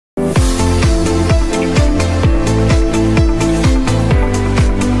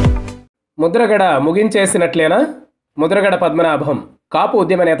ముద్రగడ ముగించేసినట్లేనా? ముద్రగడ పద్మనాభం కాపు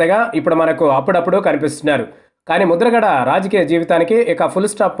ఉద్యమ నేతగా ఇప్పుడు మనకు అప్పుడప్పుడు కనిపిస్తున్నారు. కానీ ముద్రగడ రాజకీయ జీవితానికి ఇక ఫుల్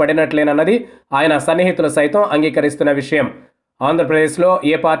స్టాప్ పడినట్లేనన్నది ఆయన సన్నిహితులు సైతం అంగీకరిస్తున్న విషయం. ఆంధ్రప్రదేశ్లో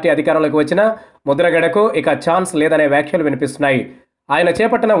ఏ పార్టీ అధికారంలోకి వచ్చినా ముద్రగడకు ఇక ఛాన్స్ లేదనే వ్యాఖ్యలు వినిపిస్తున్నాయి. ఆయన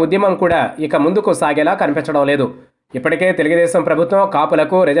చేపట్టిన ఉద్యమం కూడా ఇక ముందుకు సాగేలా కనిపించడం లేదు. ఇప్పటికే తెలుగుదేశం ప్రభుత్వం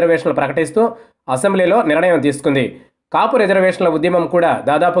కాపులకు రిజర్వేషన్లు ప్రకటిస్తూ అసెంబ్లీలో నిర్ణయం తీసుకుంది. కాపు రిజర్వేషన్ల ఉద్యమం కూడా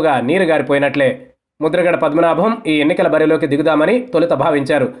దాదాపుగా నీరు గారిపోయినట్లే. ముద్రగడ పద్మనాభం ఈ ఎన్నికల బరిలోకి దిగుదామని తొలుత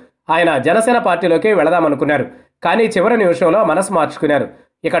భావించారు. ఆయన జనసేన పార్టీలోకి వెళదామనుకున్నారు. కానీ చివరి నిమిషంలో మనసు మార్చుకున్నారు.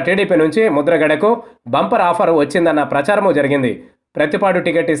 ఇక టీడీపీ నుంచి ముద్రగడకు బంపర్ ఆఫర్ వచ్చిందన్న ప్రచారము జరిగింది. ప్రతిపాడు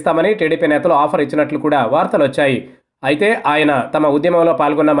టికెట్ ఇస్తామని టీడీపీ నేతలు ఆఫర్ ఇచ్చినట్లు కూడా వార్తలు వచ్చాయి. అయితే ఆయన తమ ఉద్యమంలో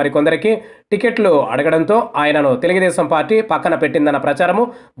పాల్గొన్న మరికొందరికి టికెట్లు అడగడంతో ఆయనను తెలుగుదేశం పార్టీ పక్కన పెట్టిందన్న ప్రచారము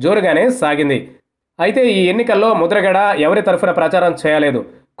జోరుగానే సాగింది. అయితే ఈ ఎన్నికల్లో ముద్రగడ ఎవరి తరఫున ప్రచారం చేయలేదు.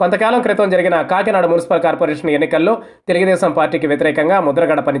 కొంతకాలం క్రితం జరిగిన కాకినాడ మున్సిపల్ కార్పొరేషన్ ఎన్నికల్లో తెలుగుదేశం పార్టీకి వ్యతిరేకంగా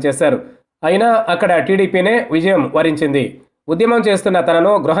ముద్రగడ పనిచేశారు. అయినా అక్కడ టీడీపీనే విజయం వరించింది. ఉద్యమం చేస్తున్న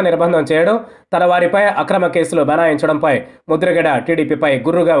తనను గృహ నిర్బంధం చేయడం, తన వారిపై అక్రమ కేసులు బనాయించడంపై ముద్రగడ టీడీపీపై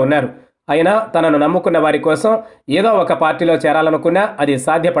గుర్రుగా ఉన్నారు. అయినా తనను నమ్ముకున్న వారి కోసం ఏదో ఒక పార్టీలో చేరాలనుకున్నా అది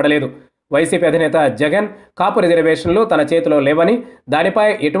సాధ్యపడలేదు. వైసీపీ అధినేత జగన్ కాపు రిజర్వేషన్లు తన చేతిలో లేవని, దానిపై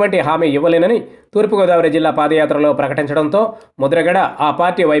ఎటువంటి హామీ ఇవ్వలేనని తూర్పుగోదావరి జిల్లా పాదయాత్రలో ప్రకటించడంతో ముద్రగడ ఆ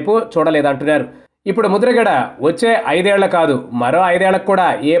పార్టీ వైపు చూడలేదంటున్నారు. ఇప్పుడు ముద్రగడ వచ్చే 5 ఏళ్ల కాదు, మరో 5 ఏళ్లకు కూడా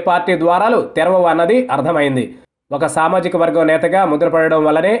ఏ పార్టీ ద్వారాలు తెరవవు అన్నది అర్థమైంది. ఒక సామాజిక వర్గం నేతగా ముద్రపడడం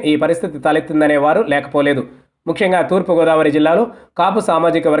వల్లనే ఈ పరిస్థితి తలెత్తిందనే వారు లేకపోలేదు. ముఖ్యంగా తూర్పుగోదావరి జిల్లాలో కాపు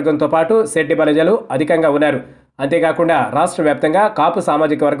సామాజిక వర్గంతో పాటు శెట్టి బలిజలు అధికంగా ఉన్నారు. అంతేకాకుండా రాష్ట్ర వ్యాప్తంగా కాపు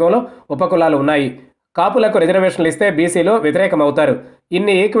సామాజిక వర్గంలో ఉపకులాలు ఉన్నాయి. కాపులకు రిజర్వేషన్లు ఇస్తే బీసీలు వ్యతిరేకమవుతారు.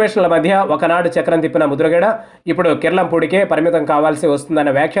 ఇన్ని ఈక్వేషన్ల మధ్య ఒకనాడు చక్రం తిప్పిన ముద్రగడ ఇప్పుడు కిర్లంపూడికే పరిమితం కావాల్సి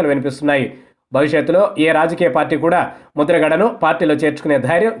వస్తుందన్న వ్యాఖ్యలు వినిపిస్తున్నాయి. భవిష్యత్తులో ఏ రాజకీయ పార్టీ కూడా ముద్రగడను పార్టీలో చేర్చుకునే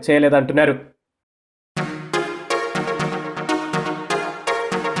ధైర్యం చేయలేదంటున్నారు.